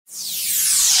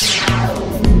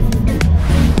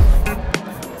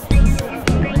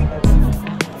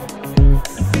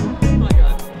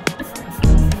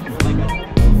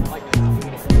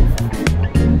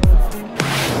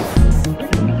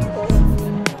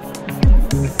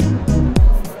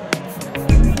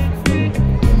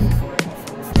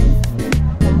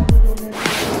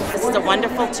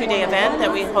2-day event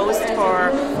that we host for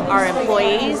our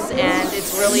employees, and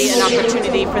it's really an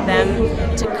opportunity for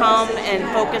them to come and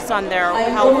focus on their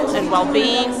health and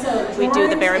well-being. We do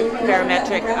the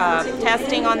barometric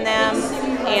testing on them,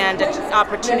 and an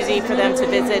opportunity for them to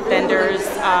visit vendors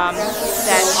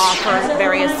that offer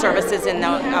various services in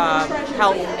the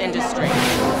health industry.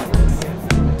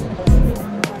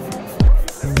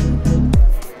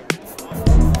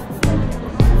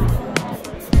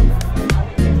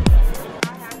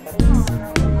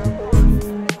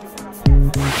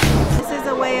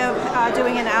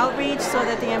 Doing an outreach so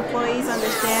that the employees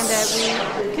understand that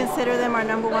we consider them our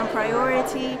 #1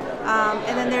 priority,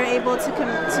 and then they're able to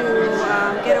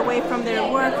get away from their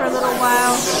work for a little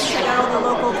while, check out all the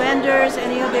local vendors,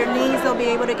 any of their needs. They'll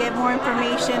be able to get more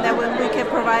information that we can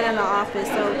provide in the office.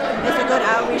 So it's a good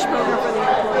outreach program for the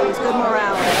employees, good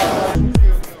morale.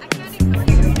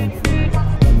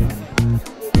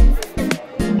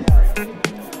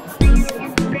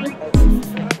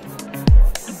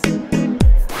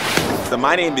 So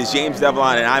my name is James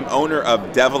Devlon, and I'm owner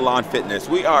of Devlon Fitness.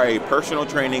 We are a personal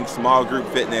training, small group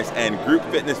fitness, and group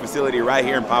fitness facility right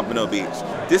here in Pompano Beach.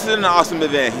 This is an awesome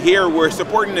event. Here we're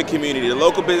supporting the community. The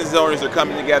local business owners are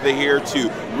coming together here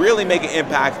to really make an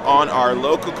impact on our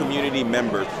local community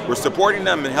members. We're supporting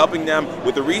them and helping them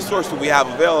with the resources we have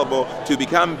available to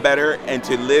become better and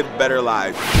to live better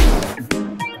lives.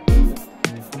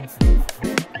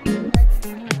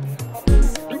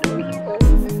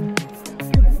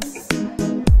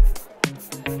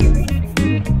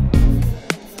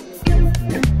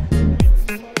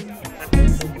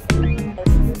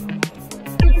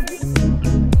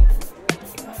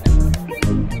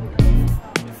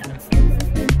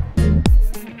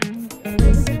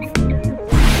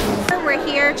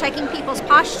 Checking people's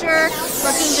posture,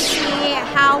 looking to see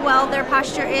how well their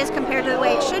posture is compared to the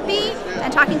way it should be,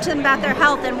 and talking to them about their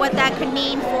health and what that could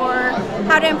mean for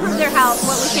how to improve their health,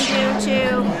 what we can do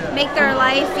to make their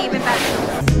life even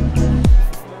better.